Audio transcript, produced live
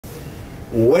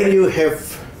when you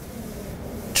have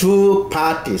two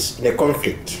parties in a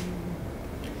conflict,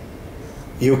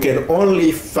 you can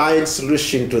only find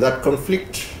solution to that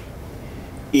conflict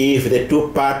if the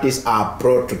two parties are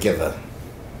brought together.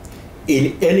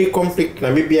 In any conflict,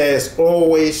 Namibia has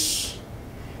always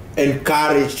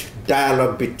encouraged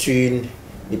dialogue between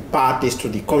the parties to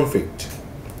the conflict.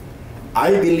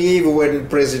 I believe when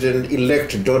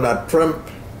President-elect Donald Trump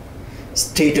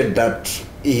stated that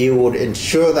he would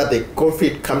ensure that the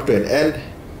conflict come to an end,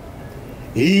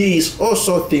 he is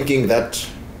also thinking that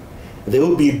there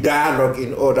will be dialogue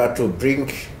in order to bring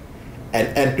an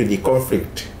end to the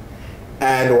conflict.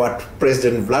 And what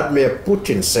President Vladimir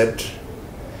Putin said,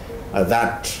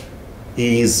 that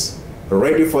he is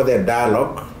ready for the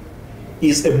dialogue,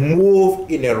 is a move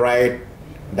in the right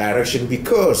direction,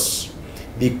 because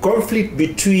the conflict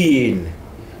between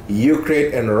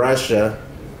Ukraine and Russia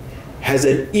has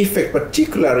an effect,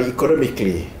 particularly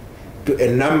economically, to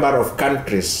a number of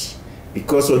countries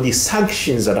because of the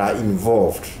sanctions that are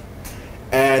involved.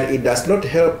 And it does not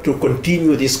help to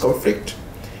continue this conflict,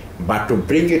 but to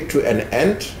bring it to an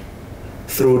end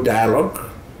through dialogue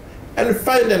and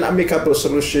find an amicable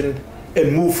solution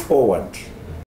and move forward.